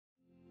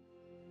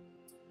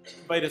I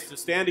invite us to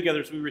stand together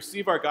as we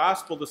receive our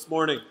gospel this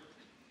morning.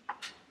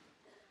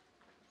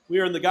 We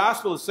are in the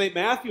Gospel of St.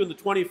 Matthew in the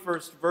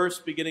 21st verse,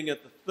 beginning at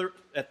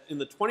in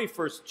the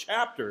 21st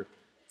chapter,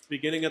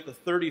 beginning at the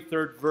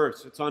 33rd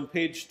verse. It's on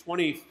page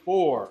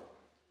 24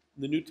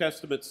 in the New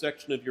Testament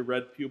section of your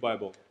Red Pew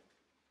Bible.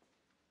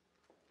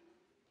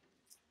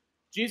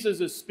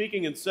 Jesus is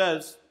speaking and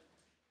says,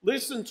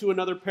 "Listen to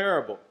another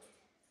parable.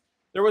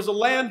 There was a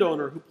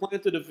landowner who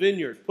planted a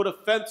vineyard, put a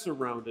fence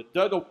around it,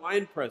 dug a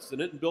winepress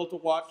in it, and built a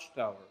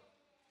watchtower.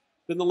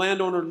 Then the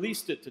landowner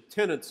leased it to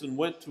tenants and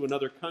went to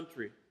another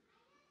country.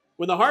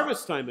 When the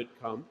harvest time had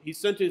come, he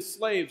sent his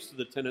slaves to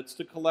the tenants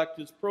to collect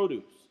his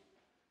produce.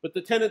 But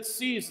the tenants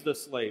seized the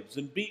slaves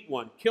and beat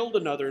one, killed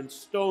another, and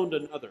stoned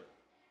another.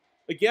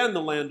 Again,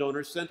 the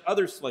landowner sent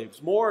other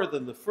slaves, more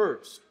than the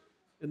first,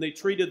 and they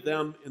treated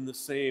them in the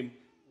same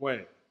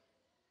way.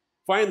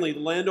 Finally, the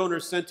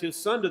landowner sent his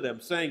son to them,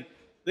 saying,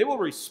 'They will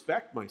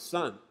respect my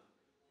son.'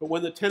 But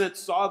when the tenants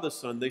saw the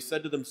son, they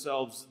said to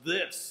themselves,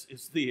 'This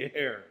is the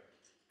heir.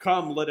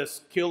 Come, let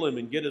us kill him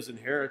and get his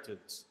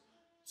inheritance.'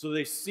 So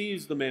they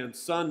seized the man's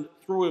son,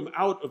 threw him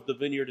out of the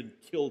vineyard, and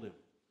killed him.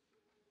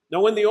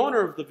 Now when the owner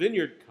of the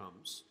vineyard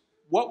comes,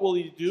 what will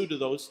he do to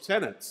those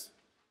tenants?"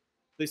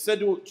 They said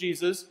to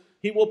Jesus,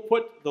 "He will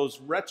put those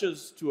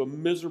wretches to a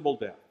miserable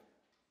death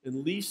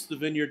and lease the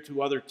vineyard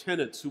to other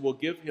tenants who will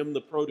give him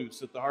the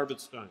produce at the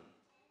harvest time."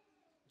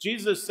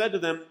 Jesus said to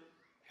them,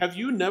 "Have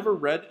you never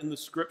read in the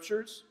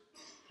Scriptures?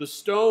 The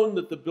stone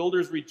that the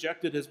builders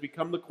rejected has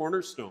become the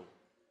cornerstone.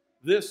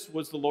 This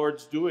was the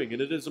Lord's doing,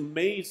 and it is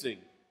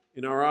amazing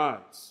in our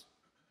eyes.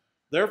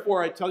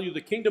 Therefore, I tell you, the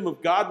kingdom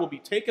of God will be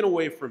taken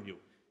away from you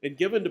and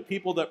given to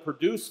people that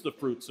produce the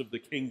fruits of the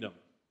kingdom.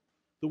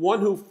 The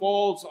one who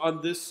falls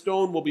on this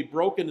stone will be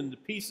broken into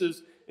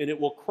pieces, and it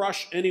will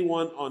crush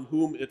anyone on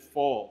whom it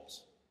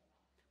falls."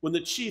 When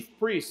the chief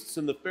priests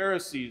and the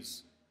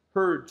Pharisees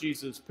heard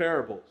Jesus'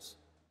 parables,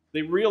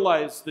 they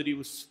realized that he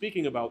was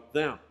speaking about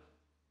them.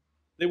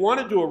 They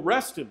wanted to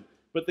arrest him,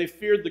 but they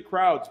feared the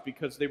crowds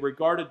because they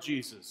regarded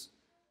Jesus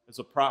as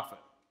a prophet.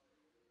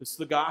 This is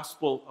the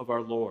gospel of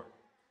our Lord.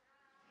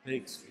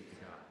 Thanks be to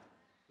God.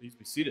 Please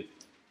be seated.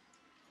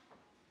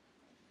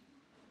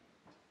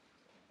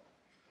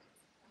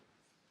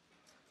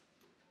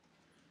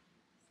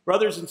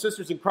 Brothers and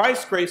sisters in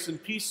Christ, grace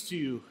and peace to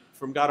you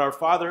from God our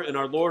Father and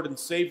our Lord and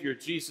Savior,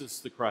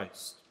 Jesus the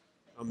Christ.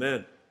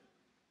 Amen.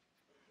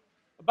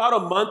 About a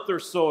month or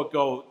so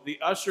ago, the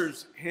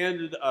ushers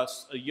handed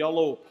us a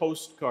yellow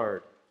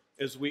postcard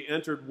as we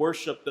entered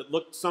worship that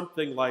looked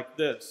something like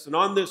this. And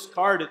on this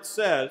card it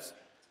says,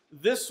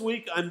 "This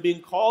week I'm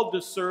being called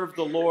to serve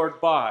the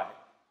Lord by,"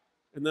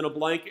 and then a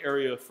blank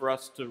area for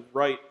us to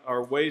write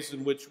our ways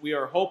in which we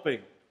are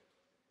hoping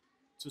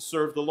to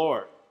serve the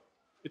Lord.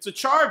 It's a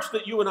charge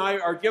that you and I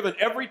are given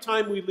every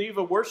time we leave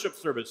a worship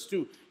service,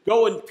 to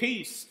go in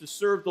peace to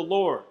serve the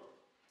Lord.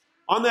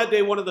 On that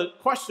day, one of the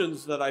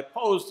questions that I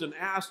posed and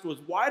asked was,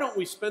 why don't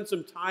we spend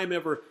some time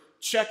ever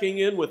checking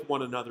in with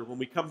one another when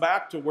we come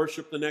back to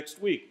worship the next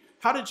week?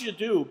 How did you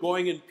do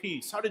going in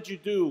peace? How did you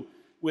do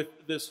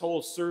with this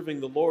whole serving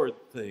the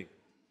Lord thing?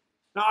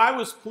 Now, I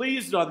was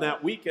pleased on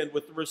that weekend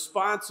with the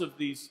response of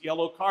these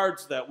yellow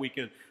cards that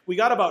weekend. We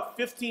got about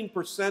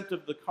 15%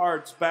 of the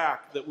cards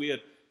back that we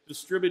had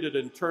distributed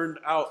and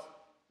handed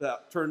out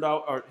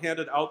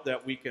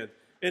that weekend.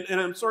 And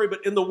I'm sorry,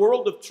 but in the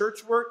world of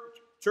church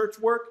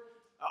work,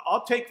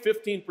 I'll take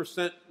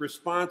 15%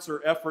 response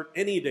or effort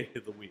any day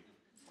of the week.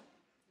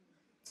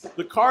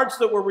 The cards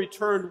that were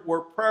returned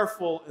were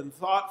prayerful and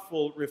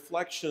thoughtful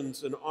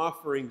reflections and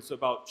offerings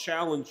about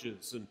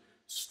challenges and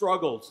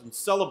struggles and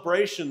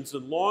celebrations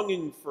and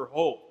longing for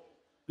hope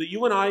that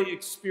you and I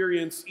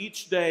experience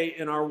each day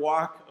in our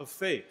walk of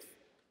faith.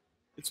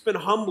 It's been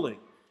humbling,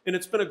 and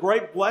it's been a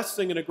great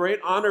blessing and a great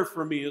honor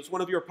for me as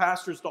one of your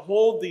pastors to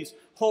hold these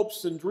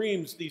hopes and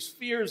dreams, these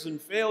fears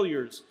and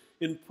failures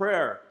in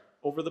prayer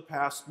over the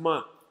past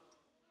month.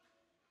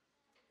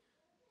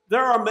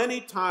 There are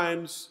many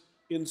times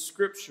in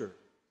Scripture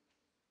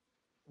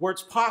where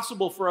it's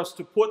possible for us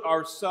to put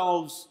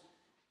ourselves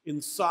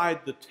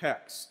inside the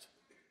text,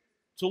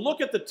 to look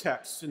at the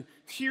text and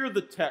hear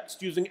the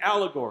text using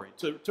allegory,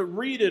 to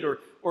read it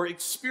or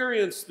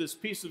experience this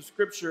piece of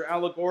Scripture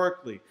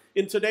allegorically.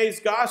 In today's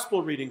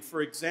gospel reading,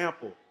 for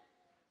example,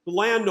 the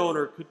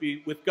landowner could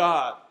be with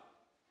God,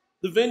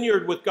 the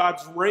vineyard with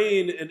God's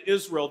reign in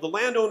Israel, the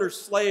landowner's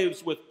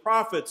slaves with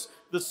prophets,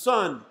 the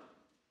Son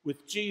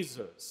with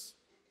Jesus.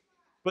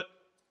 But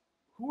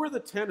who are the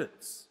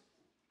tenants?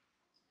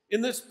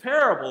 In this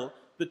parable,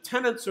 the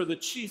tenants are the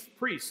chief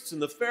priests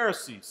and the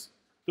Pharisees,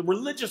 the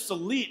religious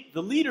elite,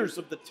 the leaders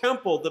of the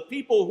temple, the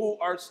people who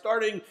are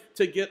starting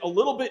to get a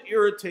little bit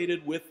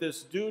irritated with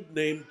this dude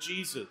named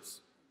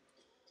Jesus.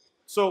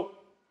 So,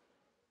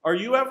 are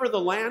you ever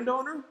the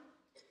landowner?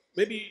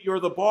 Maybe you're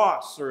the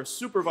boss or a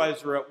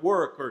supervisor at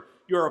work, or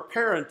you're a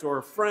parent or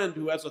a friend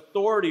who has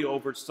authority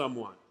over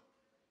someone.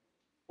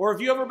 Or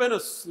have you ever been a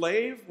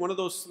slave, one of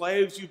those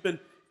slaves you've been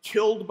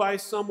killed by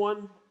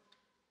someone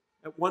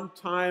at one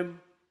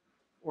time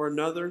or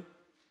another?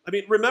 I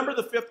mean, remember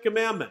the fifth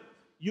commandment.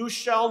 You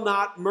shall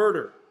not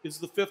murder is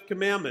the fifth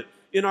commandment.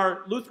 In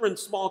our Lutheran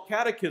small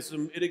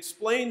catechism, it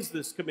explains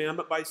this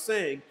commandment by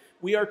saying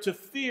we are to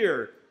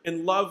fear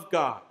and love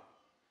God,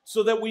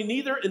 so that we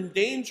neither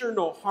endanger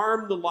nor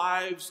harm the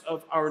lives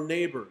of our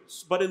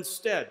neighbors, but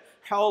instead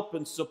help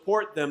and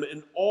support them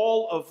in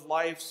all of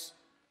life's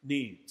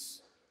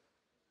needs.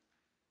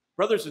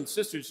 Brothers and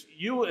sisters,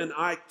 you and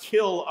I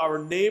kill our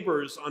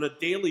neighbors on a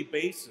daily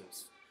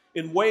basis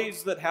in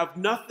ways that have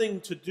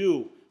nothing to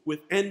do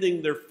with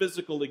ending their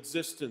physical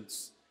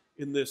existence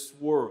in this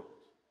world.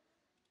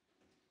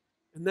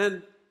 And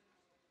then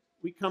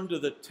we come to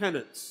the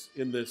tenants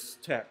in this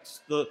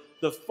text, the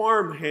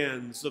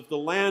farmhands of the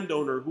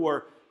landowner who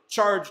are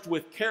charged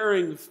with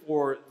caring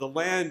for the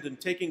land and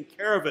taking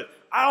care of it.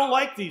 I don't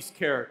like these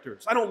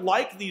characters. I don't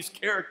like these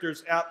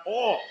characters at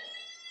all.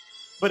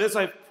 But as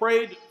I've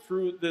prayed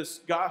through this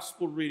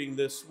gospel reading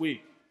this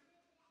week,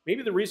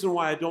 maybe the reason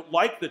why I don't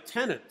like the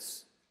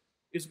tenants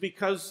is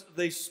because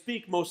they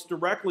speak most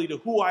directly to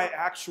who I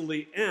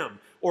actually am,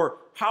 or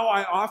how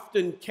I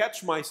often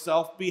catch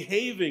myself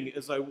behaving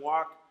as I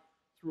walk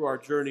through our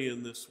journey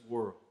in this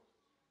world.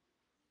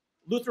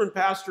 Lutheran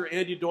pastor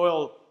Andy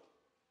Doyle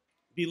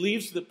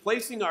believes that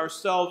placing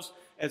ourselves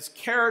as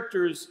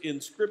characters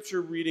in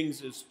scripture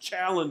readings is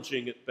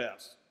challenging at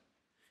best.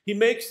 He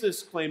makes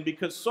this claim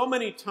because so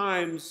many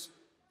times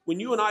when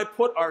you and I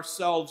put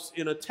ourselves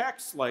in a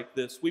text like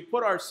this, we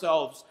put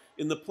ourselves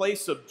in the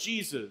place of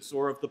Jesus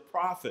or of the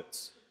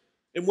prophets.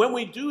 And when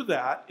we do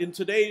that in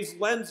today's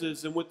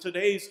lenses and with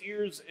today's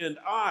ears and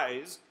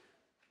eyes,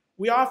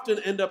 we often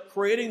end up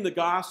creating the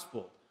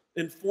gospel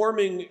and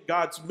forming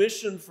God's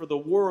mission for the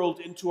world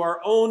into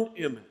our own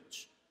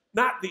image,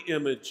 not the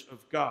image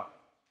of God.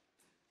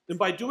 And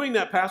by doing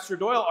that, Pastor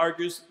Doyle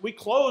argues, we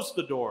close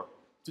the door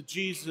to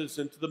Jesus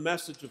and to the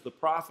message of the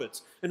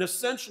prophets, and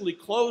essentially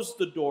close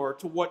the door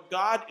to what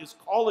God is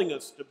calling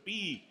us to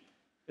be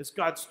as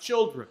God's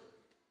children.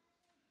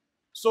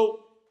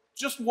 So,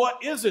 just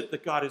what is it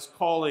that God is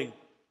calling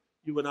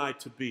you and I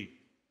to be?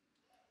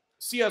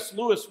 C.S.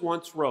 Lewis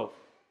once wrote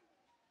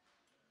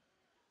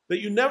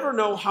that you never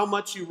know how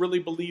much you really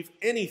believe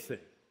anything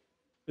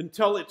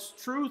until its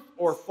truth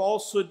or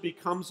falsehood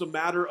becomes a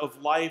matter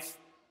of life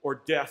or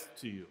death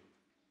to you.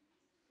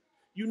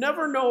 You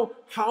never know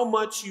how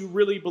much you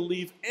really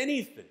believe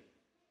anything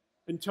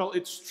until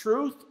its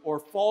truth or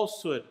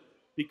falsehood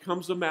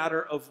becomes a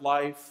matter of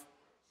life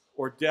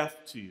or death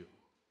to you.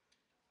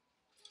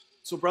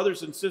 So,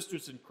 brothers and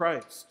sisters in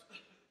Christ,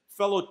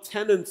 fellow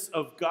tenants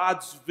of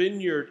God's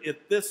vineyard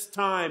at this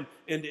time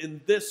and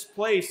in this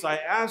place, I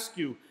ask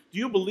you, do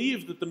you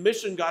believe that the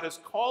mission God is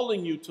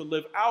calling you to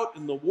live out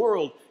in the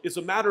world is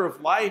a matter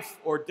of life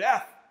or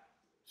death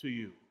to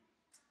you?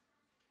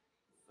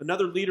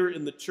 Another leader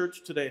in the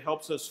church today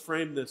helps us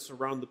frame this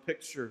around the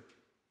picture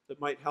that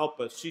might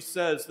help us. She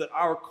says that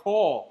our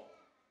call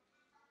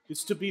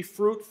is to be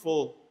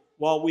fruitful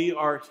while we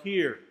are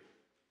here,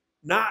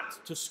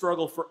 not to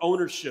struggle for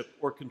ownership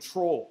or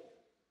control.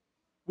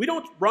 We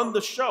don't run the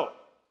show.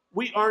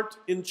 We aren't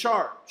in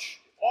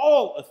charge.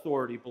 All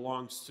authority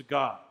belongs to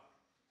God.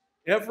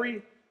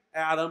 Every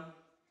atom,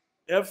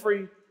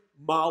 every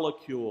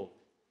molecule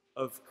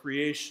of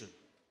creation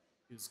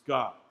is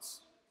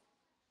God's.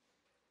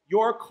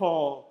 Your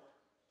call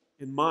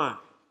and mine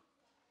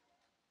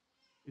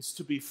is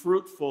to be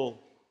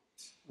fruitful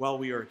while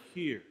we are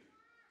here.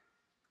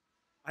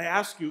 I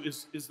ask you,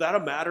 is that a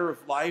matter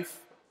of life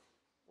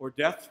or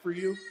death for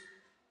you?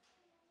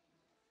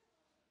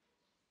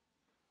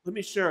 Let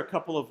me share a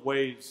couple of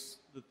ways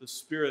that the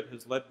Spirit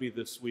has led me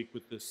this week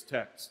with this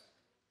text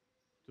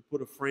to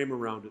put a frame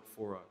around it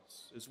for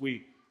us as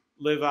we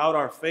live out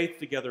our faith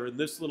together in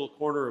this little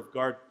corner of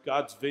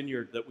God's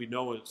vineyard that we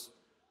know as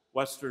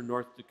Western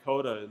North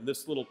Dakota, in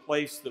this little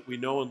place that we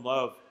know and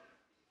love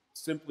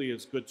simply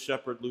as Good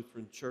Shepherd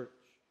Lutheran Church.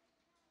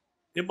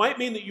 It might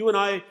mean that you and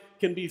I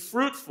can be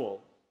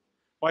fruitful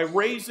by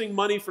raising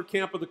money for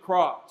Camp of the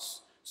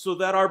Cross so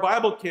that our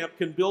Bible camp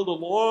can build a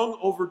long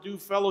overdue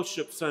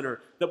fellowship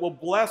center that will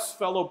bless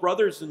fellow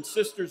brothers and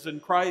sisters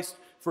in Christ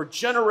for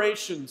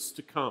generations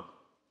to come.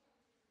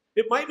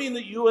 It might mean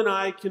that you and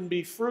I can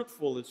be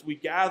fruitful as we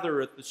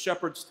gather at the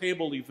Shepherd's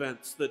Table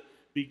events that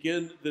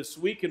begin this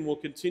week and will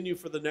continue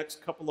for the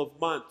next couple of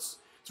months.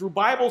 Through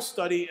Bible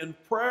study and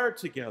prayer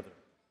together,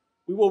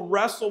 we will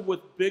wrestle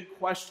with big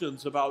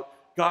questions about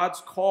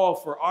God's call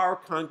for our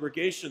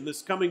congregation.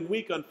 This coming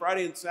week on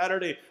Friday and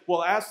Saturday,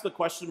 we'll ask the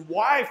question,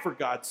 why, for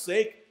God's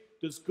sake,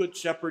 does Good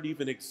Shepherd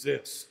even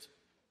exist?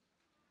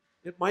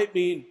 It might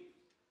mean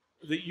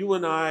that you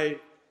and I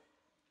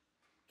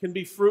can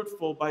be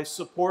fruitful by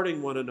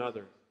supporting one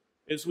another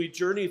as we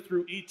journey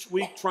through each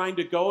week, trying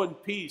to go in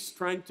peace,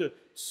 trying to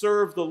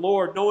serve the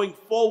Lord, knowing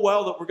full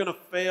well that we're going to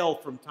fail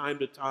from time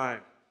to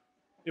time.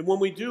 And when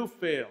we do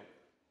fail,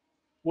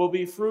 we'll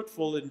be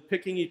fruitful in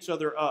picking each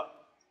other up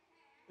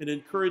and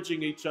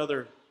encouraging each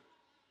other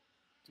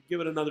to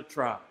give it another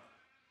try.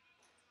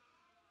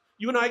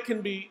 You and I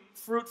can be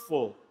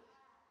fruitful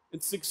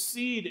and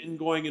succeed in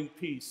going in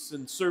peace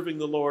and serving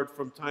the Lord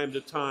from time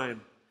to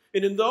time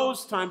And in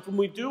those times when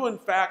we do in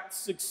fact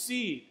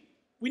succeed,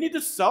 we need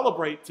to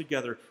celebrate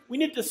together. We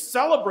need to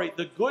celebrate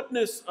the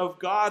goodness of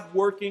God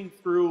working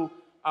through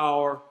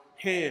our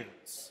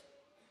hands.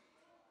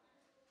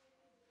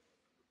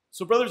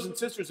 So, brothers and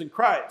sisters in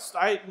Christ,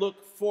 I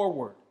look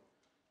forward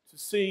to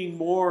seeing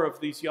more of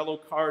these yellow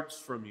cards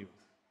from you.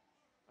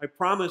 I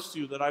promise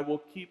you that I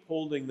will keep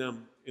holding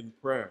them in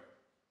prayer.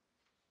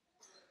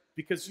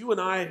 Because you and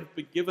I have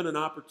been given an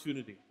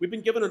opportunity. We've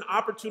been given an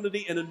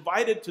opportunity and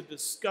invited to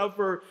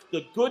discover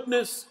the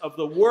goodness of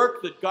the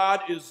work that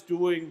God is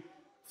doing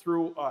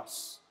through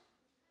us.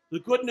 The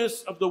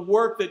goodness of the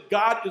work that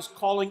God is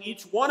calling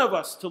each one of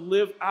us to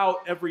live out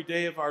every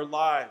day of our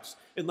lives.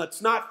 And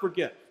let's not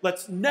forget,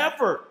 let's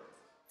never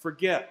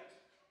forget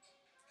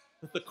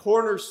that the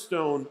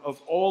cornerstone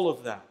of all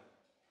of that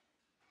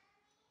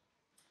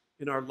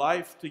in our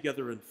life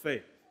together in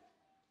faith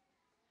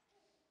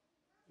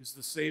is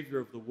the Savior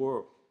of the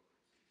world,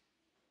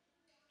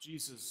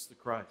 Jesus the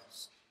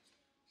Christ.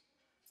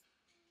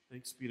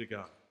 Thanks be to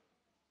God.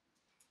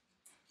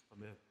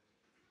 Amen.